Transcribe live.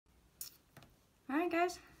Alright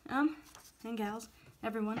guys, and gals,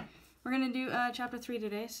 everyone. We're going to do chapter 3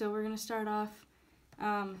 today, so we're going to start off,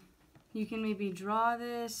 you can maybe draw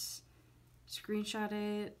this, screenshot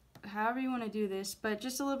it, however you want to do this, but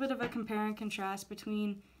just a little bit of a compare and contrast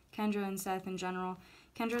between Kendra and Seth in general.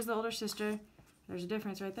 Kendra is the older sister, there's a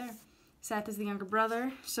difference right there. Seth is the younger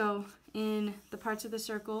brother, so in the parts of the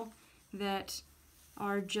circle that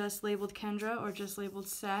are just labeled Kendra or just labeled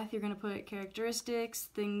Seth, you're going to put characteristics,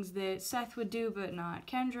 things that Seth would do but not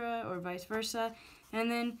Kendra, or vice versa. And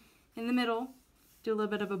then in the middle, do a little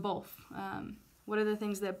bit of a both. What are the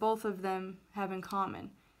things that both of them have in common?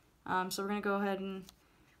 So we're going to go ahead and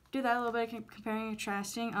do that a little bit, comparing and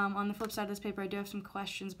contrasting. On the flip side of this paper, I do have some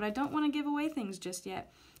questions, but I don't want to give away things just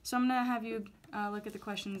yet. So I'm going to have you look at the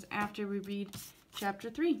questions after we read chapter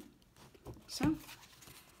 3. So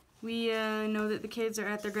we know that the kids are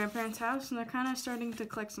at their grandparents' house, and they're kind of starting to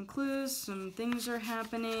collect some clues. Some things are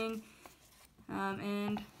happening,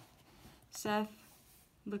 and Seth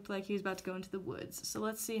looked like he was about to go into the woods. So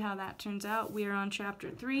let's see how that turns out. We are on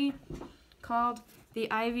chapter 3, called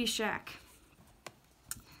The Ivy Shack.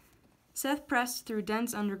 Seth pressed through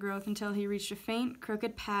dense undergrowth until he reached a faint,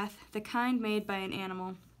 crooked path, the kind made by an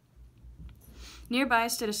animal. Nearby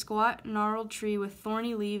stood a squat, gnarled tree with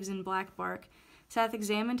thorny leaves and black bark. Seth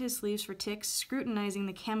examined his sleeves for ticks, scrutinizing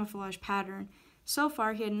the camouflage pattern. So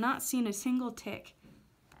far, he had not seen a single tick.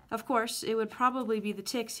 Of course, it would probably be the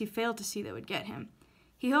ticks he failed to see that would get him.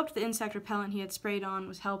 He hoped the insect repellent he had sprayed on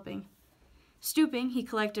was helping. Stooping, he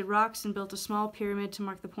collected rocks and built a small pyramid to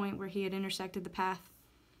mark the point where he had intersected the path.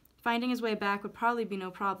 Finding his way back would probably be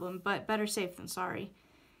no problem, but better safe than sorry.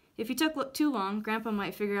 If he took too long, Grandpa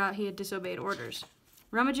might figure out he had disobeyed orders.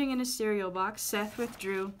 Rummaging in his cereal box, Seth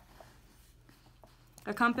withdrew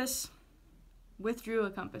a compass.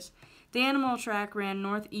 The animal track ran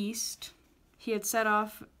northeast. He had set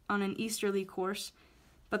off on an easterly course,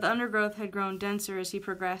 but the undergrowth had grown denser as he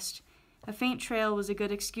progressed. A faint trail was a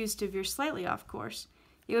good excuse to veer slightly off course.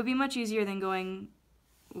 It would be much easier than going...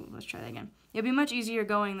 let's try that again. It would be much easier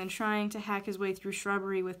going than trying to hack his way through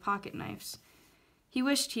shrubbery with pocket knives. He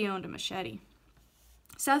wished he owned a machete.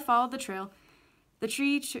 Seth followed the trail.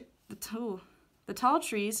 The tall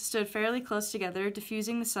trees stood fairly close together,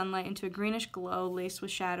 diffusing the sunlight into a greenish glow laced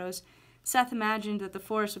with shadows. Seth imagined that the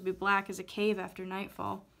forest would be black as a cave after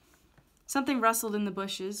nightfall. Something rustled in the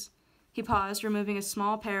bushes. He paused, removing a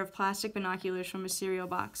small pair of plastic binoculars from his cereal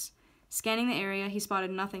box. Scanning the area, he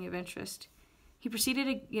spotted nothing of interest. He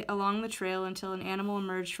proceeded along the trail until an animal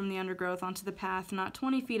emerged from the undergrowth onto the path not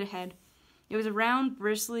 20 feet ahead. It was a round,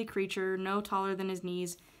 bristly creature, no taller than his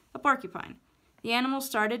knees, a porcupine. The animal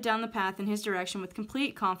started down the path in his direction with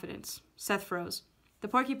complete confidence. Seth froze. The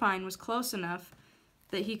porcupine was close enough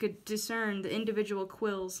that he could discern the individual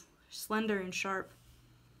quills, slender and sharp.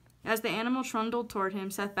 As the animal trundled toward him,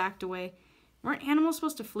 Seth backed away. Weren't animals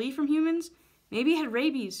supposed to flee from humans? Maybe he had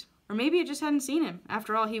rabies, or maybe it just hadn't seen him.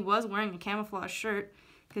 After all, he was wearing a camouflage shirt,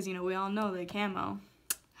 because, we all know that camo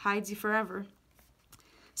hides you forever.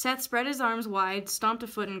 Seth spread his arms wide, stomped a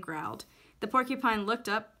foot, and growled. The porcupine looked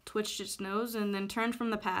up, twitched its nose, and then turned from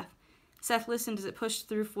the path. Seth listened as it pushed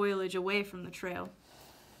through foliage away from the trail.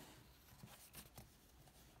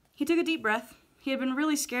 He took a deep breath. He had been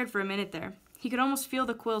really scared for a minute there. He could almost feel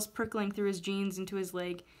the quills prickling through his jeans into his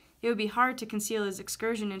leg. It would be hard to conceal his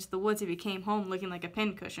excursion into the woods if he came home looking like a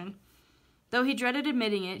pincushion. Though he dreaded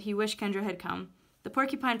admitting it, he wished Kendra had come. The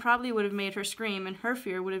porcupine probably would have made her scream, and her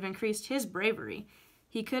fear would have increased his bravery.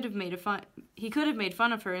 He could have made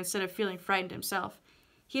fun of her instead of feeling frightened himself.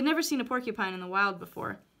 He had never seen a porcupine in the wild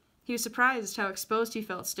before. He was surprised how exposed he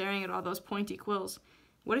felt staring at all those pointy quills.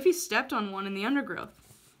 What if he stepped on one in the undergrowth?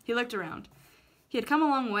 He looked around. He had come a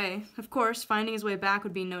long way. Of course, finding his way back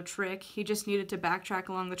would be no trick. He just needed to backtrack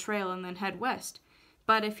along the trail and then head west.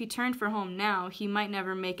 But if he turned for home now, he might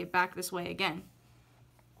never make it back this way again.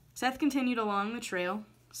 Seth continued along the trail.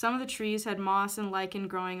 Some of the trees had moss and lichen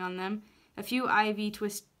growing on them. A few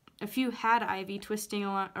had ivy twisting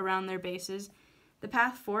around their bases. The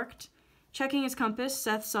path forked. Checking his compass,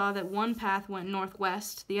 Seth saw that one path went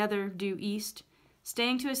northwest, the other due east.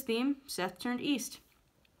 Staying to his theme, Seth turned east.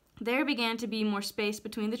 There began to be more space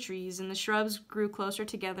between the trees, and the shrubs grew closer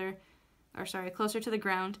to the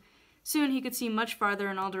ground. Soon he could see much farther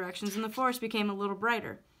in all directions, and the forest became a little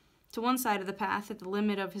brighter. To one side of the path, at the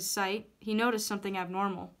limit of his sight, he noticed something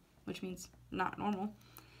abnormal, which means not normal.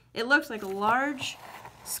 It looked like a large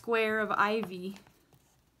square of ivy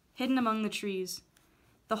hidden among the trees.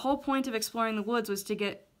 The whole point of exploring the woods was to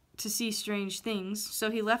get to see strange things,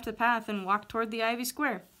 so he left the path and walked toward the ivy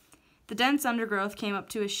square. The dense undergrowth came up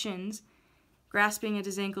to his shins, grasping at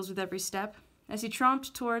his ankles with every step. As he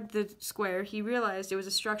tromped toward the square, he realized it was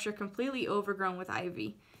a structure completely overgrown with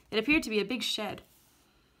ivy. It appeared to be a big shed.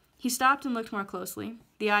 He stopped and looked more closely.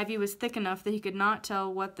 The ivy was thick enough that he could not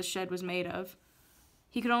tell what the shed was made of.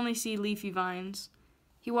 He could only see leafy vines.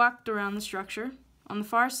 He walked around the structure. On the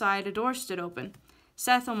far side, a door stood open.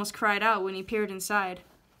 Seth almost cried out when he peered inside.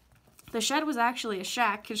 The shed was actually a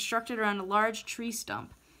shack constructed around a large tree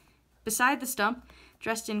stump. Beside the stump,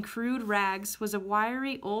 dressed in crude rags, was a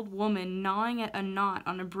wiry old woman gnawing at a knot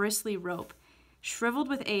on a bristly rope. Shriveled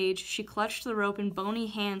with age, she clutched the rope in bony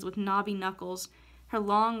hands with knobby knuckles. Her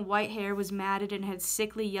long white hair was matted and had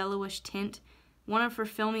sickly yellowish tint. One of her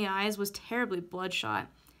filmy eyes was terribly bloodshot.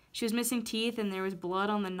 She was missing teeth, and there was blood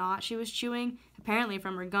on the knot she was chewing, apparently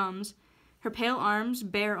from her gums. Her pale arms,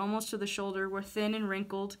 bare almost to the shoulder, were thin and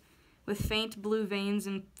wrinkled, with faint blue veins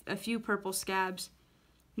and a few purple scabs.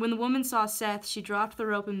 When the woman saw Seth, she dropped the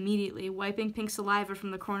rope immediately, wiping pink saliva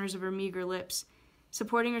from the corners of her meager lips.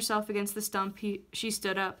 Supporting herself against the stump, she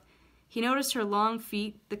stood up. He noticed her long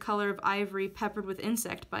feet, the color of ivory, peppered with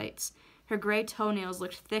insect bites. Her gray toenails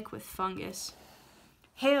looked thick with fungus.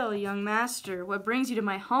 "Hail, young master, what brings you to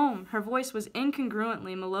my home?" Her voice was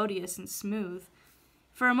incongruently melodious and smooth.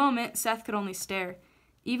 For a moment, Seth could only stare.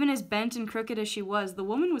 Even as bent and crooked as she was, the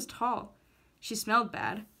woman was tall. She smelled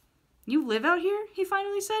bad. "You live out here?" he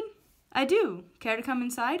finally said. "I do. Care to come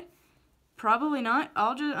inside?" "Probably not.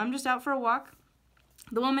 I'm just out for a walk."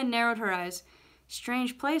 The woman narrowed her eyes.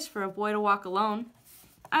 "Strange place for a boy to walk alone."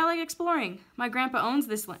 "I like exploring. My grandpa owns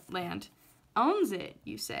this land." "Owns it,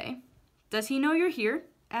 you say?" "Does he know you're here?"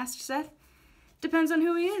 asked Seth. "Depends on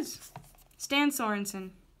who he is." "Stan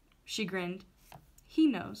Sorensen." She grinned. "He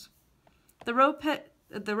knows." The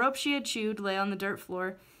rope she had chewed lay on the dirt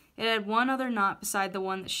floor. It had one other knot beside the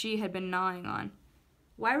one that she had been gnawing on.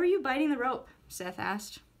 "Why were you biting the rope?" Seth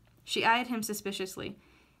asked. She eyed him suspiciously.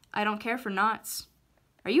 "I don't care for knots."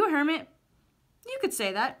 "Are you a hermit?" "You could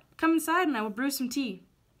say that. Come inside and I will brew some tea."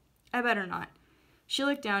 "I better not." She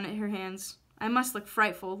looked down at her hands. "I must look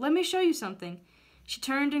frightful. Let me show you something." She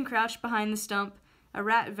turned and crouched behind the stump. A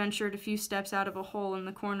rat ventured a few steps out of a hole in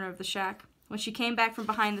the corner of the shack. When she came back from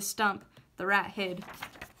behind the stump, the rat hid.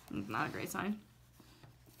 Not a great sign.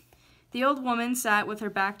 The old woman sat with her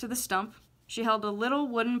back to the stump. She held a little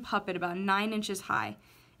wooden puppet about 9 inches high.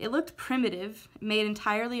 It looked primitive, made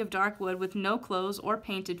entirely of dark wood with no clothes or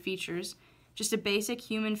painted features, just a basic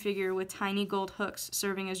human figure with tiny gold hooks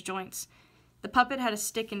serving as joints. The puppet had a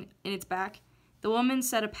stick in its back. The woman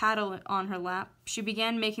set a paddle on her lap. She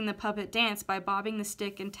began making the puppet dance by bobbing the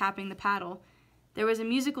stick and tapping the paddle. There was a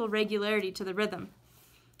musical regularity to the rhythm.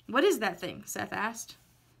 "What is that thing?" Seth asked.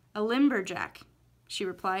 "A limberjack," she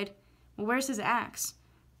replied. "Well, where's his axe?"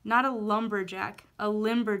 "Not a lumberjack, a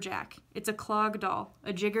limberjack. It's a clog doll,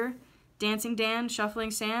 a jigger, Dancing Dan,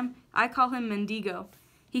 Shuffling Sam. I call him Mendigo.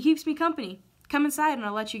 He keeps me company. Come inside and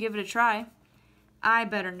I'll let you give it a try." "I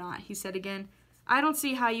better not," he said again. "I don't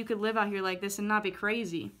see how you could live out here like this and not be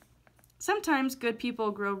crazy." "Sometimes good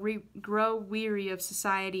people grow weary of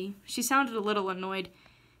society." She sounded a little annoyed.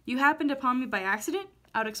 "You happened upon me by accident?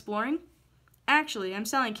 Out exploring?" "Actually, I'm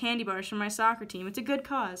selling candy bars for my soccer team. It's a good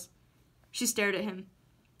cause." She stared at him.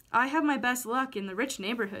 "I have my best luck in the rich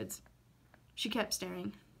neighborhoods." She kept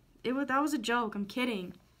staring. That was a joke. I'm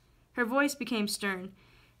kidding." Her voice became stern.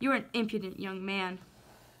 "You're an impudent young man."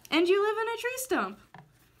 "And you live in a tree stump."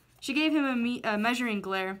 She gave him a measuring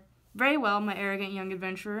glare. "Very well, my arrogant young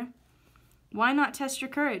adventurer. Why not test your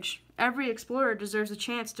courage? Every explorer deserves a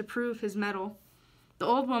chance to prove his mettle." The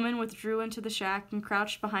old woman withdrew into the shack and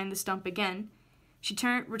crouched behind the stump again. She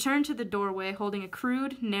returned to the doorway holding a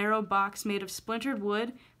crude, narrow box made of splintered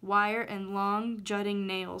wood, wire, and long, jutting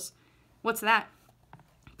nails. "What's that?"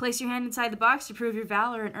 "Place your hand inside the box to prove your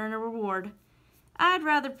valor and earn a reward." "I'd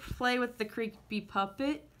rather play with the creepy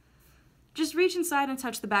puppet." "Just reach inside and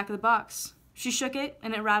touch the back of the box." She shook it,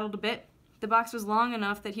 and it rattled a bit. The box was long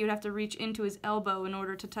enough that he would have to reach into his elbow in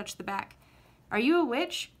order to touch the back. "Are you a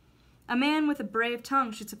witch?" "A man with a brave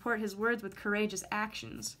tongue should support his words with courageous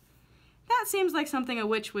actions." "That seems like something a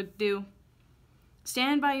witch would do."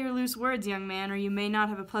 "Stand by your loose words, young man, or you may not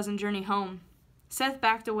have a pleasant journey home." Seth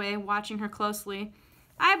backed away, watching her closely.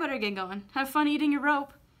 "I better get going. Have fun eating your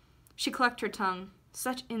rope." She clucked her tongue.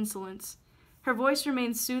 Such insolence. Her voice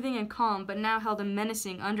remained soothing and calm, but now held a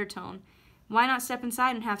menacing undertone. Why not step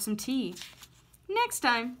inside and have some tea? "Next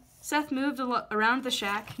time." Seth moved around the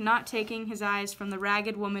shack, not taking his eyes from the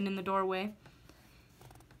ragged woman in the doorway.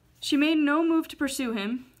 She made no move to pursue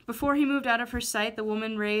him. Before he moved out of her sight, the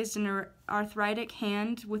woman raised an arthritic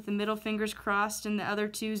hand with the middle fingers crossed and the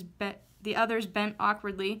others bent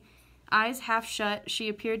awkwardly. Eyes half shut, she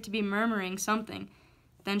appeared to be murmuring something.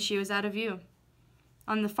 Then she was out of view.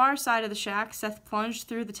 On the far side of the shack, Seth plunged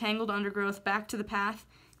through the tangled undergrowth back to the path,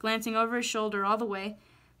 glancing over his shoulder all the way.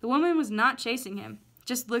 The woman was not chasing him.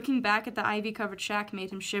 Just looking back at the ivy-covered shack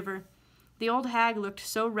made him shiver. The old hag looked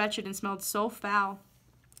so wretched and smelled so foul.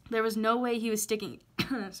 There was no way he was sticking...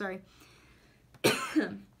 Sorry.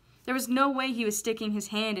 There was no way he was sticking his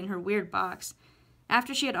hand in her weird box.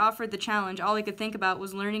 After she had offered the challenge, all he could think about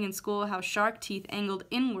was learning in school how shark teeth angled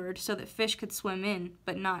inward so that fish could swim in,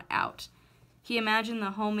 but not out. He imagined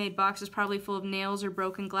the homemade box was probably full of nails or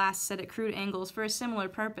broken glass set at crude angles for a similar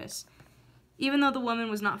purpose. Even though the woman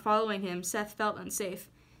was not following him, Seth felt unsafe.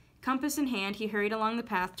 Compass in hand, he hurried along the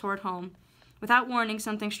path toward home. Without warning,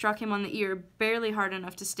 something struck him on the ear, barely hard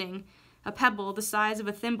enough to sting. A pebble the size of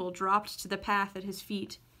a thimble dropped to the path at his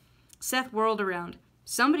feet. Seth whirled around.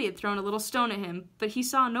 Somebody had thrown a little stone at him, but he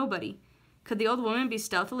saw nobody. Could the old woman be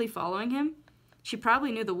stealthily following him? She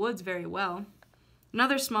probably knew the woods very well.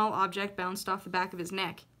 Another small object bounced off the back of his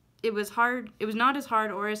neck. It was not as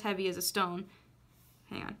hard or as heavy as a stone.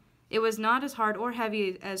 It was not as hard or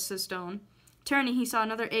heavy as a stone. Turning, he saw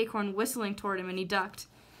another acorn whistling toward him, and he ducked.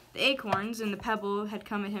 The acorns and the pebble had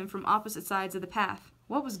come at him from opposite sides of the path.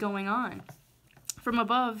 What was going on? From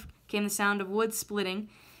above came the sound of wood splitting,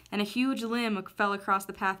 and a huge limb fell across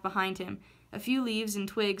the path behind him, a few leaves and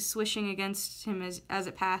twigs swishing against him as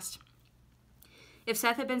it passed. If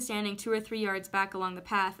Seth had been standing 2 or 3 yards back along the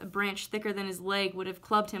path, a branch thicker than his leg would have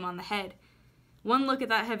clubbed him on the head. One look at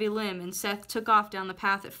that heavy limb, and Seth took off down the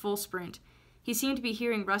path at full sprint. He seemed to be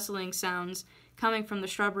hearing rustling sounds coming from the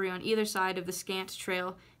shrubbery on either side of the scant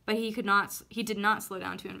trail, but he did not slow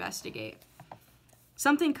down to investigate.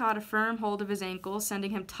 Something caught a firm hold of his ankle,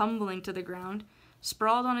 sending him tumbling to the ground.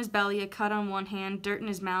 Sprawled on his belly, a cut on one hand, dirt in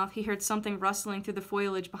his mouth, he heard something rustling through the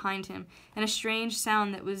foliage behind him, and a strange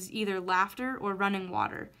sound that was either laughter or running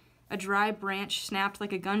water. A dry branch snapped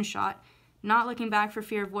like a gunshot. Not looking back for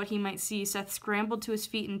fear of what he might see, Seth scrambled to his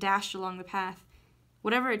feet and dashed along the path.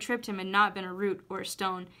 Whatever had tripped him had not been a root or a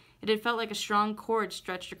stone. It had felt like a strong cord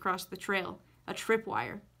stretched across the trail, a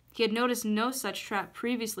tripwire. He had noticed no such trap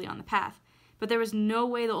previously on the path, but there was no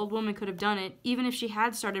way the old woman could have done it, even if she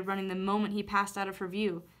had started running the moment he passed out of her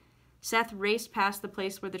view. Seth raced past the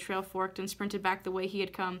place where the trail forked and sprinted back the way he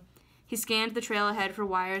had come. He scanned the trail ahead for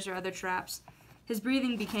wires or other traps. His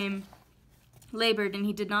breathing became labored, and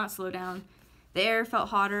he did not slow down. The air felt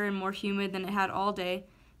hotter and more humid than it had all day.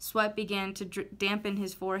 Sweat began to dampen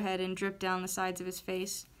his forehead and drip down the sides of his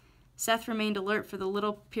face. Seth remained alert for the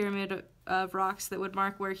little pyramid of rocks that would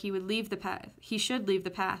mark where he should leave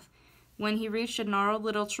the path. When he reached a gnarled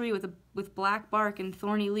little tree with black bark and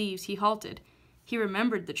thorny leaves, he halted. He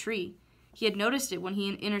remembered the tree. He had noticed it when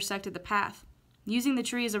he intersected the path. Using the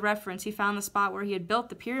tree as a reference, he found the spot where he had built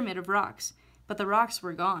the pyramid of rocks, but the rocks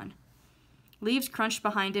were gone. Leaves crunched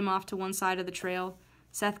behind him off to one side of the trail.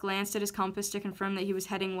 Seth glanced at his compass to confirm that he was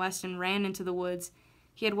heading west and ran into the woods.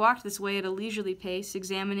 He had walked this way at a leisurely pace,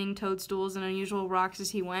 examining toadstools and unusual rocks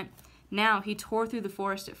as he went. Now he tore through the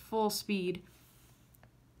forest at full speed.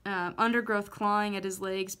 Undergrowth clawing at his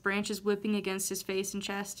legs, branches whipping against his face and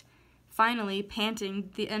chest. Finally,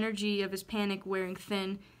 panting, the energy of his panic wearing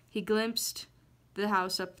thin, he glimpsed the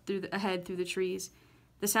house ahead through the trees.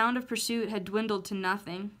 The sound of pursuit had dwindled to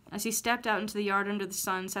nothing. As he stepped out into the yard under the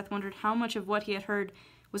sun, Seth wondered how much of what he had heard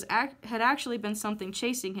had actually been something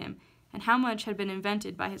chasing him, and how much had been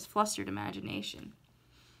invented by his flustered imagination.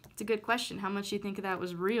 It's a good question. How much do you think of that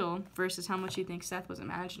was real versus how much you think Seth was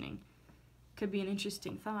imagining? Could be an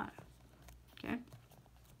interesting thought. Okay.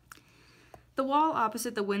 The wall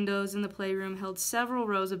opposite the windows in the playroom held several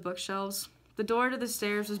rows of bookshelves. The door to the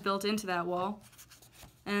stairs was built into that wall,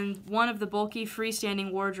 and one of the bulky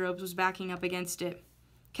freestanding wardrobes was backing up against it.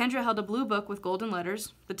 Kendra held a blue book with golden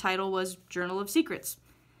letters. The title was Journal of Secrets.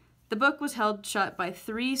 The book was held shut by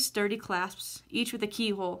 3 sturdy clasps, each with a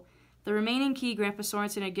keyhole. The remaining key Grandpa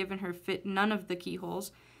Sorensen had given her fit none of the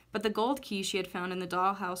keyholes, but the gold key she had found in the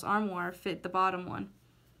dollhouse armoire fit the bottom one.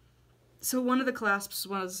 So one of the clasps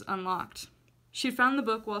was unlocked. She had found the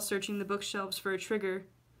book while searching the bookshelves for a trigger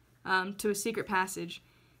to a secret passage.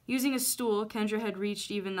 Using a stool, Kendra had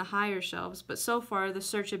reached even the higher shelves, but so far the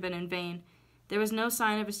search had been in vain. There was no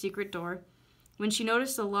sign of a secret door. When she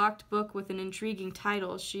noticed a locked book with an intriguing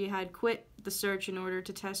title, she had quit the search in order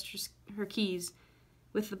to test her keys.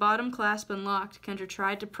 With the bottom clasp unlocked, Kendra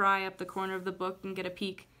tried to pry up the corner of the book and get a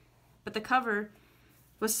peek. But the cover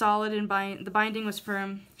was solid and the binding was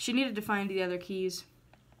firm. She needed to find the other keys.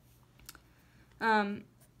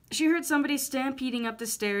 She heard somebody stampeding up the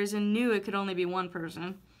stairs and knew it could only be one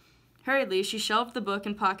person. Hurriedly, she shelved the book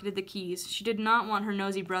and pocketed the keys. She did not want her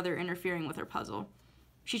nosy brother interfering with her puzzle.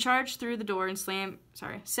 She charged through the door and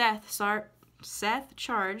Seth Seth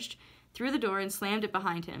charged through the door and slammed it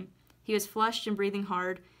behind him. He was flushed and breathing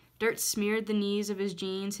hard. Dirt smeared the knees of his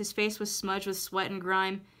jeans. His face was smudged with sweat and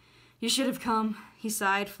grime. "You should have come," he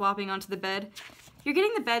sighed, flopping onto the bed. "You're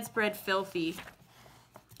getting the bedspread filthy."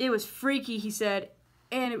 "It was freaky," he said,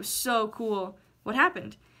 "and it was so cool." "What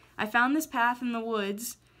happened?" "I found this path in the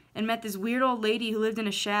woods and met this weird old lady who lived in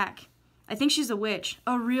a shack. I think she's a witch.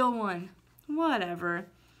 A real one." "Whatever."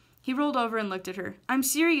 He rolled over and looked at her. "I'm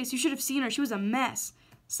serious. You should have seen her. She was a mess."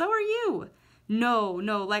 "So are you." No,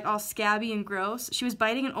 like all scabby and gross. She was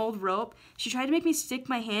biting an old rope. She tried to make me stick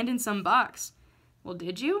my hand in some box." "Well,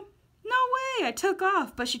 did you?" "No way. I took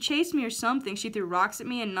off, but she chased me or something. She threw rocks at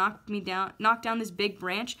me and knocked down this big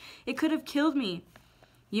branch. It could have killed me."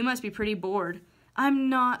 "You must be pretty bored." "I'm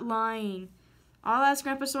not lying." "I'll ask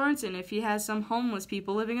Grandpa Sorensen if he has some homeless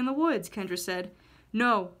people living in the woods," Kendra said.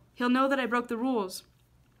 "No, he'll know that I broke the rules."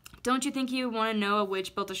 "Don't you think he would want to know a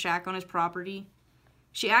witch built a shack on his property?"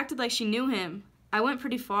 She acted like she knew him. "I went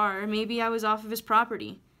pretty far. Maybe I was off of his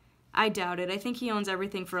property." "I doubt it. I think he owns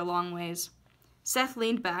everything for a long ways." Seth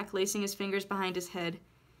leaned back, lacing his fingers behind his head.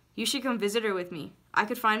 "You should come visit her with me. I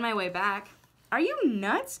could find my way back." "Are you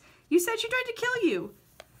nuts? You said she tried to kill you."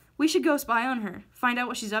 "We should go spy on her, find out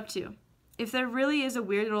what she's up to. If there really is a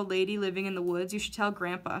weird old lady living in the woods, you should tell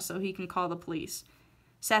Grandpa so he can call the police."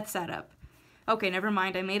 Seth sat up. "Okay, never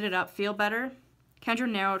mind. I made it up. Feel better?" Kendra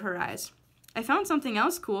narrowed her eyes. "I found something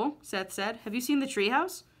else cool," Seth said. "Have you seen the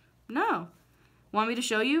treehouse?" "No." "Want me to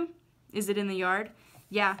show you?" "Is it in the yard?"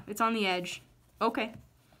 "Yeah, it's on the edge." "Okay."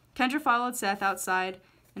 Kendra followed Seth outside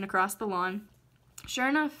and across the lawn. Sure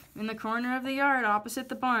enough, in the corner of the yard opposite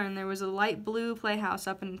the barn, there was a light blue playhouse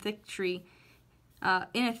up in a thick tree.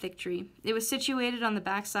 It was situated on the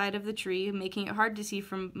back side of the tree, making it hard to see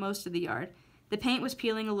from most of the yard. The paint was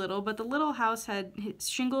peeling a little, but the little house had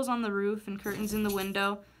shingles on the roof and curtains in the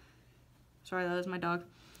window. Sorry, that was my dog.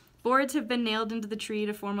 Boards have been nailed into the tree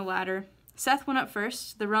to form a ladder. Seth went up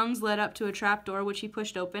first. The rungs led up to a trap door, which he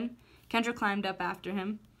pushed open. Kendra climbed up after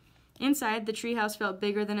him. Inside, the treehouse felt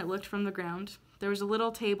bigger than it looked from the ground. There was a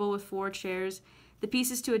little table with 4 chairs. The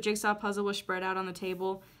pieces to a jigsaw puzzle were spread out on the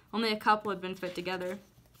table. Only a couple had been fit together.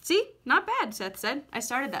 "See? Not bad," Seth said. "I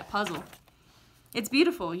started that puzzle." "It's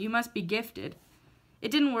beautiful. You must be gifted." "It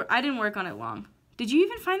didn't work. I didn't work on it long." "Did you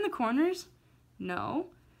even find the corners?" "No."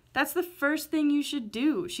 "That's the first thing you should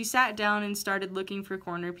do." She sat down and started looking for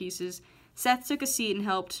corner pieces. Seth took a seat and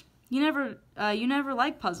helped. You never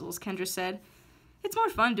liked puzzles," Kendra said. "It's more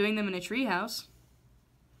fun doing them in a treehouse."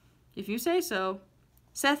 "If you say so."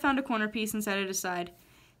 Seth found a corner piece and set it aside.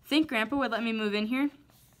 "Think Grandpa would let me move in here?"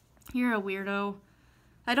 "You're a weirdo."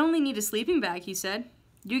 "I'd only need a sleeping bag," he said.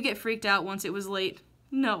 "You'd get freaked out once it was late."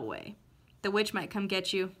 "No way." "The witch might come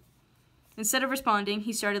get you." Instead of responding,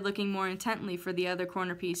 he started looking more intently for the other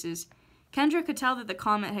corner pieces. Kendra could tell that the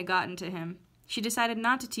comment had gotten to him. She decided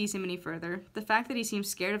not to tease him any further. The fact that he seemed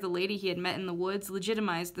scared of the lady he had met in the woods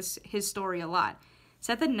legitimized his story a lot.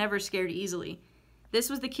 Seth had never scared easily. This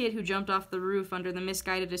was the kid who jumped off the roof under the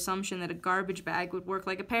misguided assumption that a garbage bag would work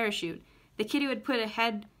like a parachute. The kid who had put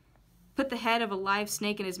the head of a live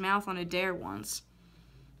snake in his mouth on a dare once.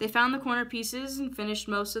 They found the corner pieces and finished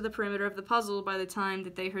most of the perimeter of the puzzle by the time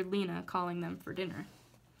that they heard Lena calling them for dinner.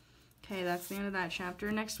 Okay, that's the end of that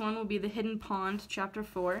chapter. Next one will be the Hidden Pond, chapter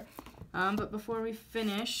 4. But before we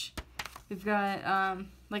finish, we've got,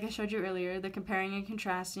 like I showed you earlier, the comparing and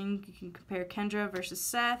contrasting. You can compare Kendra versus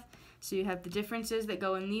Seth. So you have the differences that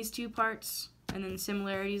go in these 2 parts, and then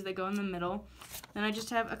similarities that go in the middle. Then I just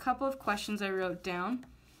have a couple of questions I wrote down.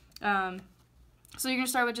 So you're going to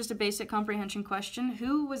start with just a basic comprehension question.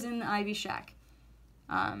 Who was in the Ivy Shack?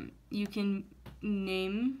 You can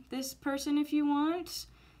name this person if you want.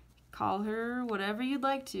 Call her whatever you'd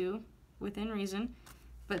like to, within reason.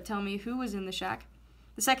 But tell me who was in the shack.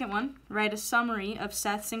 The second one, write a summary of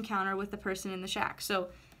Seth's encounter with the person in the shack. So,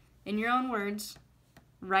 in your own words,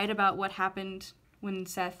 write about what happened when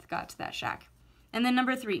Seth got to that shack. And then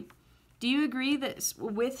number 3, do you agree that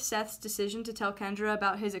with Seth's decision to tell Kendra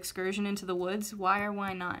about his excursion into the woods? Why or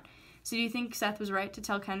why not? So do you think Seth was right to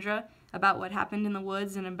tell Kendra about what happened in the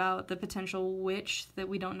woods and about the potential witch that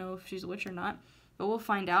we don't know if she's a witch or not? But we'll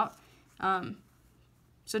find out.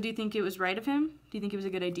 So do you think it was right of him? Do you think it was a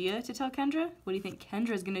good idea to tell Kendra? What do you think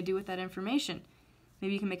Kendra's going to do with that information?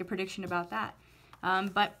 Maybe you can make a prediction about that.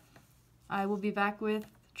 But I will be back with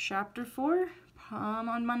chapter 4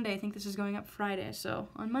 on Monday. I think this is going up Friday. So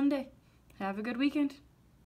on Monday, have a good weekend.